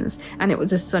curtains, and it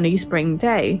was a sunny spring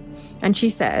day. And she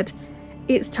said,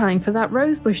 "It's time for that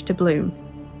rosebush to bloom."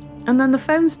 And then the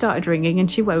phone started ringing and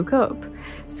she woke up.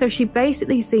 So she'd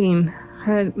basically seen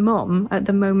her mum at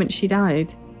the moment she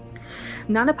died.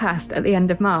 Nana passed at the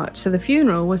end of March, so the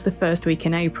funeral was the first week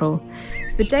in April.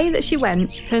 The day that she went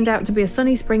turned out to be a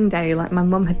sunny spring day like my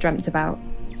mum had dreamt about.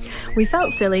 We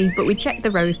felt silly, but we checked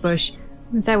the rose bush.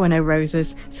 There were no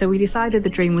roses, so we decided the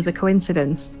dream was a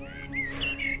coincidence.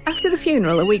 After the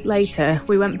funeral, a week later,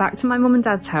 we went back to my mum and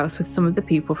dad's house with some of the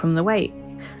people from the wake.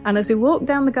 And as we walked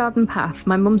down the garden path,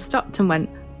 my mum stopped and went,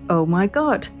 "Oh my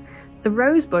God, the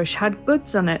rose bush had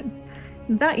buds on it."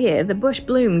 That year, the bush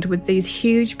bloomed with these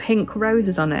huge pink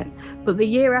roses on it, but the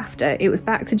year after, it was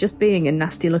back to just being a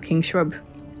nasty-looking shrub.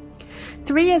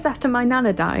 3 years after my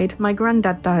nana died, my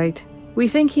granddad died. We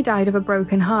think he died of a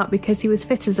broken heart because he was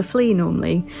fit as a flea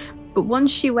normally, but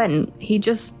once she went, he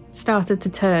just started to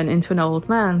turn into an old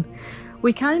man.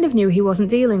 We kind of knew he wasn't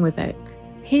dealing with it.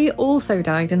 He also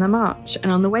died in the March,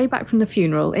 and on the way back from the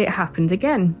funeral, it happened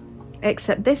again.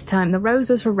 Except this time the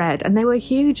roses were red and they were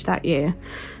huge that year.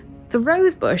 The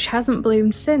rose bush hasn't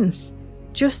bloomed since,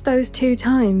 just those 2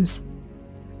 times.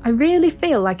 I really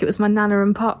feel like it was my nana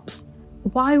and pops.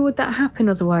 Why would that happen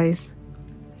otherwise?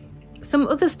 Some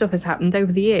other stuff has happened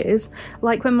over the years,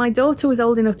 like when my daughter was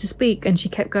old enough to speak and she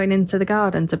kept going into the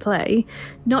garden to play,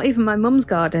 not even my mum's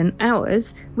garden,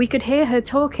 ours, we could hear her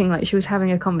talking like she was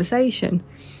having a conversation.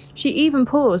 She even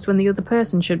paused when the other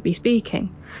person should be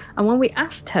speaking, and when we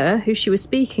asked her who she was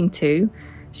speaking to,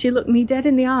 she looked me dead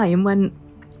in the eye and went,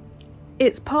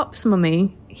 "It's Pops,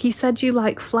 Mummy. He said you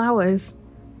like flowers."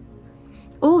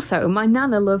 Also, my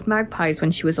nana loved magpies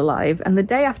when she was alive, and the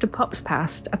day after Pops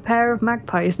passed, a pair of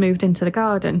magpies moved into the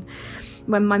garden.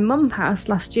 When my mum passed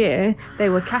last year, they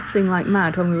were cackling like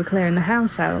mad when we were clearing the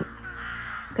house out,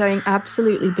 going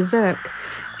absolutely berserk.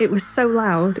 It was so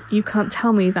loud, you can't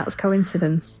tell me that's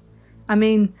coincidence. I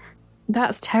mean,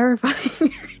 that's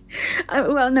terrifying.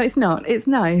 Well, no, it's not. It's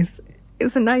nice.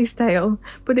 It's a nice tale,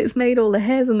 but it's made all the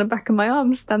hairs on the back of my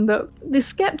arms stand up. The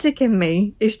skeptic in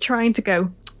me is trying to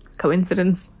go,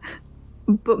 coincidence.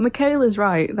 But Michaela's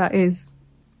right, that is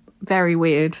very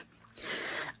weird.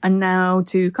 And now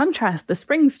to contrast the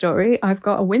spring story, I've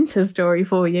got a winter story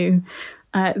for you.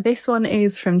 This one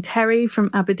is from Terry from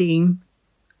Aberdeen,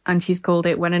 and she's called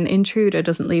it When an Intruder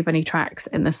Doesn't Leave Any Tracks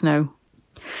in the Snow.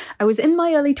 I was in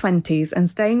my early 20s and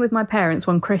staying with my parents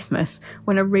one Christmas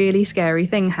when a really scary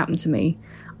thing happened to me.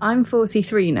 I'm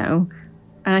 43 now,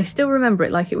 and I still remember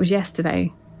it like it was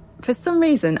yesterday. For some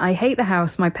reason, I hate the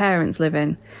house my parents live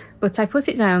in, but I put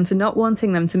it down to not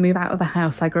wanting them to move out of the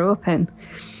house I grew up in.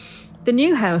 The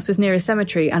new house was near a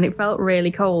cemetery and it felt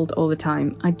really cold all the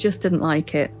time. I just didn't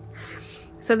like it.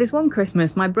 So this one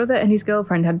Christmas, my brother and his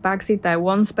girlfriend had bagsied their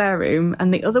one spare room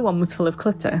and the other one was full of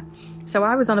clutter. So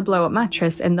I was on a blow-up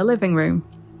mattress in the living room.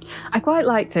 I quite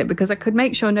liked it because I could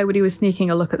make sure nobody was sneaking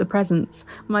a look at the presents.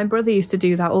 My brother used to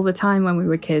do that all the time when we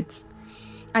were kids.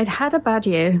 I'd had a bad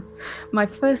year. My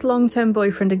first long-term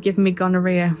boyfriend had given me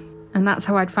gonorrhea, and that's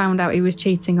how I'd found out he was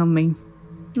cheating on me.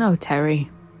 No, Terry.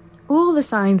 All the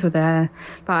signs were there,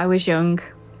 but I was young.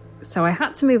 So I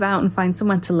had to move out and find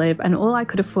somewhere to live, and all I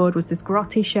could afford was this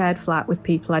grotty shared flat with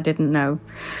people I didn't know.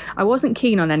 I wasn't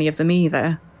keen on any of them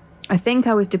either. I think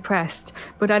I was depressed,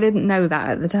 but I didn't know that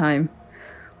at the time.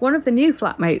 One of the new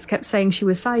flatmates kept saying she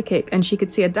was psychic and she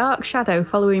could see a dark shadow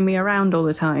following me around all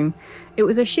the time. It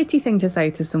was a shitty thing to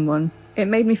say to someone. It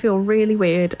made me feel really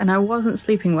weird and I wasn't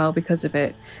sleeping well because of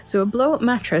it, so a blow-up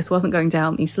mattress wasn't going to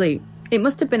help me sleep. It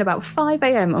must have been about 5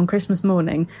 a.m. on Christmas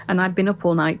morning and I'd been up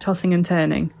all night tossing and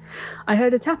turning. I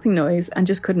heard a tapping noise and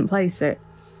just couldn't place it.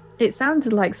 It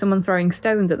sounded like someone throwing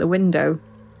stones at the window.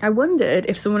 I wondered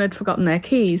if someone had forgotten their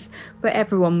keys, but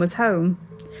everyone was home.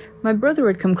 My brother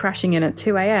had come crashing in at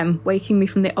 2 a.m, waking me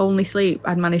from the only sleep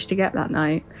I'd managed to get that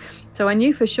night. So I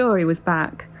knew for sure he was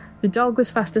back. The dog was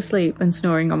fast asleep and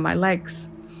snoring on my legs.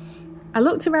 I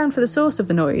looked around for the source of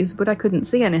the noise, but I couldn't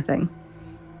see anything.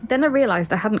 Then I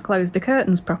realised I hadn't closed the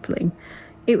curtains properly.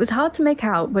 It was hard to make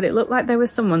out, but it looked like there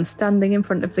was someone standing in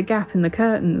front of the gap in the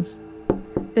curtains.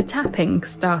 The tapping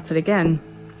started again.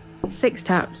 6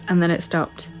 taps and then it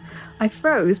stopped. I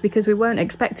froze because we weren't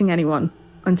expecting anyone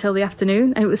until the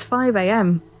afternoon, and it was 5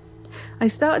 a.m. I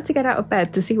started to get out of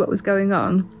bed to see what was going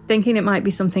on, thinking it might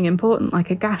be something important like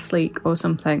a gas leak or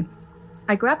something.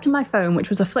 I grabbed my phone, which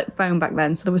was a flip phone back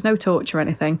then, so there was no torch or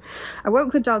anything. I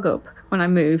woke the dog up when I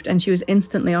moved and she was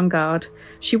instantly on guard.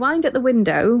 She whined at the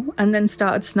window and then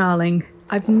started snarling.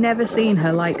 I've never seen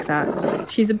her like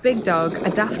that. She's a big dog,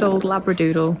 a daft old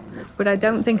labradoodle, but I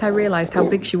don't think I realised how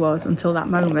big she was until that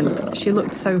moment. She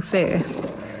looked so fierce.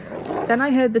 Then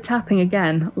I heard the tapping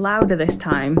again, louder this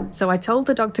time, so I told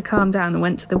the dog to calm down and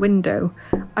went to the window.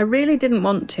 I really didn't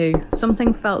want to.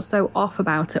 Something felt so off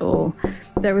about it all.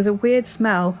 There was a weird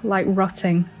smell, like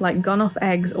rotting, like gone off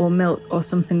eggs or milk or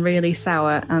something really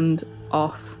sour and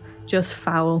off, just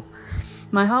foul.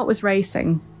 My heart was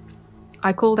racing.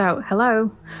 I called out,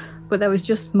 "Hello," but there was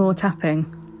just more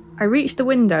tapping. I reached the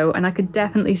window and I could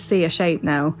definitely see a shape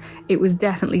now. It was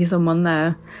definitely someone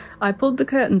there. I pulled the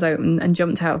curtains open and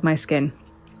jumped out of my skin.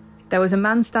 There was a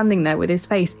man standing there with his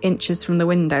face inches from the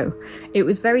window. It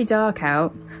was very dark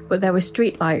out, but there were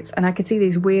street lights and I could see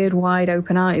these weird wide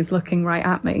open eyes looking right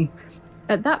at me.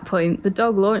 At that point, the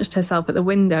dog launched herself at the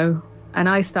window and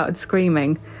I started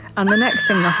screaming, and the next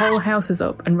thing the whole house was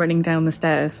up and running down the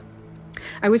stairs.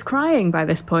 I was crying by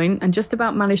this point and just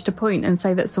about managed to point and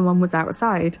say that someone was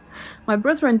outside. My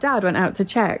brother and dad went out to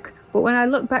check, but when I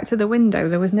looked back to the window,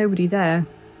 there was nobody there.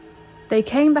 They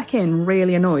came back in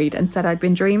really annoyed and said I'd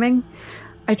been dreaming.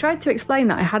 I tried to explain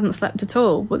that I hadn't slept at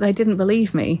all, but they didn't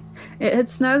believe me. It had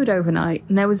snowed overnight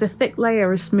and there was a thick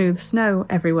layer of smooth snow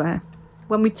everywhere.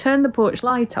 When we turned the porch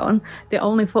light on, the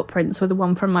only footprints were the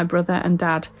one from my brother and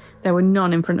dad. There were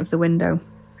none in front of the window.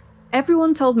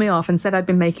 Everyone told me off and said I'd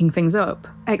been making things up,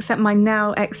 except my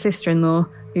now ex-sister-in-law,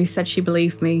 who said she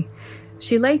believed me.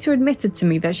 She later admitted to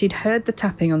me that she'd heard the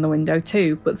tapping on the window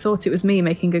too, but thought it was me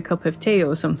making a cup of tea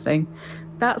or something.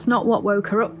 That's not what woke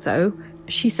her up though.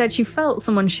 She said she felt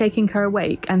someone shaking her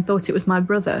awake and thought it was my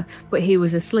brother, but he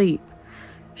was asleep.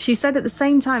 She said at the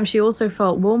same time she also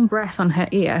felt warm breath on her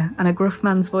ear and a gruff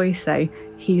man's voice say,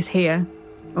 "He's here,"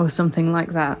 or something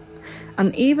like that.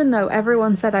 And even though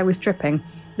everyone said I was tripping,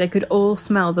 they could all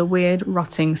smell the weird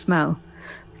rotting smell.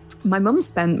 My mum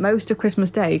spent most of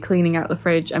Christmas Day cleaning out the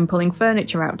fridge and pulling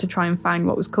furniture out to try and find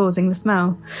what was causing the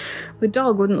smell. The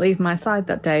dog wouldn't leave my side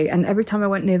that day, and every time I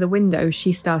went near the window,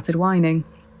 she started whining.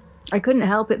 I couldn't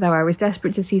help it though, I was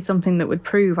desperate to see something that would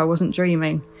prove I wasn't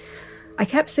dreaming. I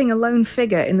kept seeing a lone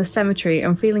figure in the cemetery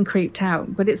and feeling creeped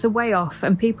out, but it's a way off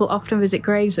and people often visit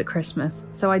graves at Christmas,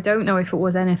 so I don't know if it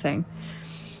was anything.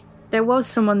 There was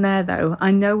someone there though.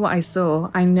 I know what I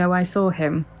saw. I know I saw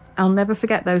him. I'll never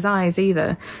forget those eyes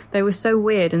either. They were so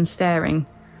weird and staring.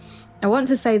 I want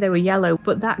to say they were yellow,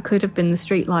 but that could have been the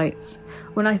street lights.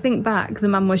 When I think back, the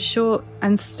man was short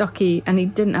and stocky and he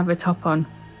didn't have a top on.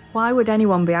 Why would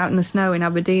anyone be out in the snow in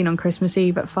Aberdeen on Christmas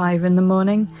Eve at 5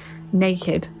 a.m?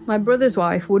 Naked. My brother's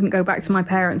wife wouldn't go back to my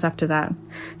parents after that,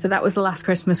 so that was the last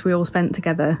Christmas we all spent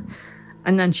together.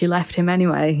 And then she left him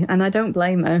anyway, and I don't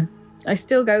blame her. I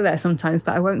still go there sometimes,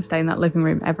 but I won't stay in that living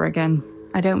room ever again.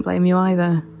 I don't blame you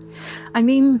either. I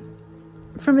mean,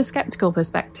 from a sceptical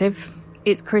perspective,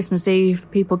 it's Christmas Eve,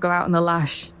 people go out on the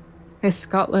lash. It's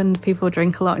Scotland, people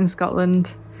drink a lot in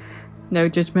Scotland. No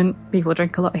judgment, people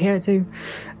drink a lot here too.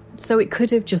 So it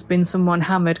could have just been someone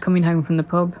hammered coming home from the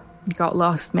pub. Got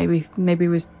lost, maybe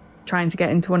was trying to get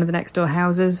into one of the next door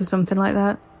houses or something like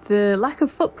that. The lack of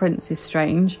footprints is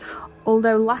strange,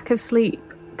 although lack of sleep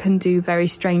can do very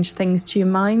strange things to your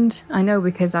mind. I know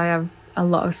because I have a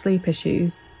lot of sleep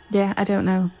issues. Yeah, I don't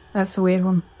know. That's a weird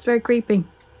one. It's very creepy.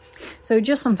 So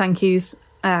just some thank yous.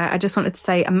 I just wanted to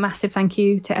say a massive thank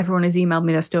you to everyone who's emailed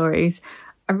me their stories.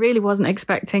 I really wasn't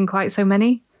expecting quite so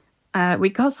many. We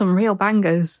got some real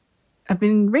bangers. I've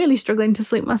been really struggling to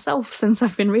sleep myself since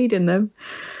I've been reading them.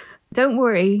 Don't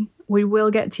worry, we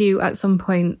will get to you at some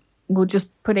point. We'll just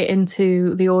put it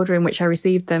into the order in which I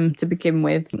received them to begin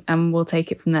with, and we'll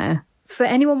take it from there. For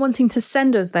anyone wanting to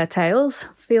send us their tales,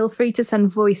 feel free to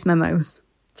send voice memos.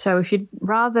 So if you'd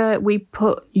rather we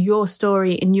put your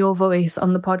story in your voice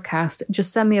on the podcast,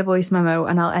 just send me a voice memo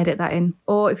and I'll edit that in.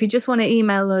 Or if you just want to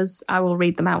email us, I will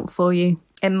read them out for you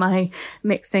in my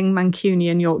mixing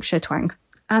Mancunian Yorkshire twang.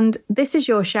 And this is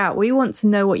your shout. We want to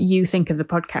know what you think of the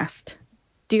podcast.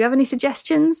 Do you have any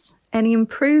suggestions? Any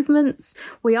improvements?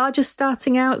 We are just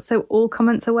starting out, so all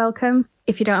comments are welcome.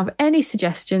 If you don't have any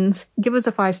suggestions, give us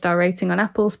a 5-star rating on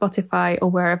Apple, Spotify, or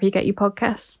wherever you get your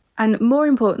podcasts. And more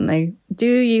importantly, do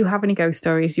you have any ghost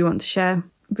stories you want to share?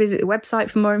 Visit the website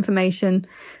for more information,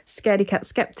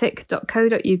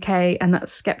 scaredycatskeptic.co.uk, and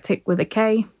that's skeptic with a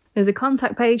K. There's a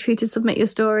contact page for you to submit your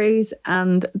stories,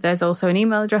 and there's also an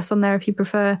email address on there if you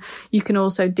prefer. You can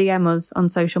also DM us on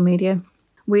social media.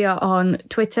 We are on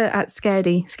Twitter at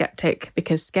scaredyskeptic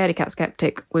because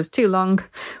scaredycatskeptic was too long.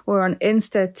 We're on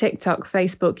Insta, TikTok,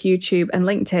 Facebook, YouTube, and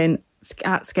LinkedIn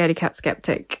at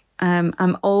scaredycatskeptic.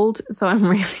 I'm old, so I'm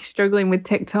really struggling with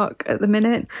TikTok at the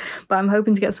minute, but I'm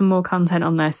hoping to get some more content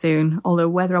on there soon, although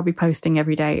whether I'll be posting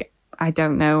every day, I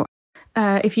don't know.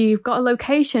 If you've got a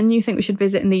location you think we should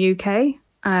visit in the UK,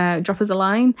 drop us a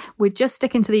line. We're just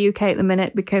sticking to the UK at the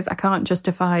minute because I can't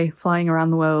justify flying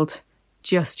around the world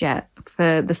just yet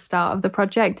for the start of the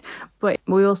project, but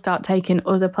we will start taking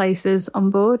other places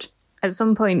on board. At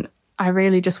some point, I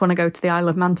really just want to go to the Isle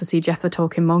of Man to see Jeff the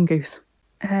Talking Mongoose.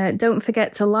 Don't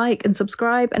forget to like and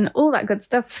subscribe and all that good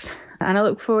stuff. And I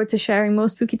look forward to sharing more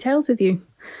spooky tales with you.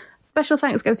 Special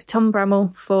thanks go to Tom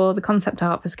Bramall for the concept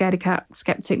art for Scaredy Cat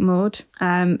Skeptic Mode.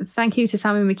 Thank you to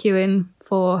Sammy McEwen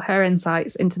for her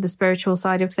insights into the spiritual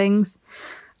side of things.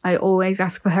 I always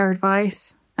ask for her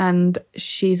advice, and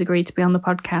she's agreed to be on the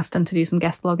podcast and to do some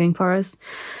guest blogging for us.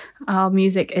 Our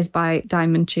music is by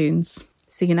Diamond Tunes.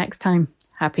 See you next time.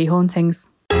 Happy hauntings.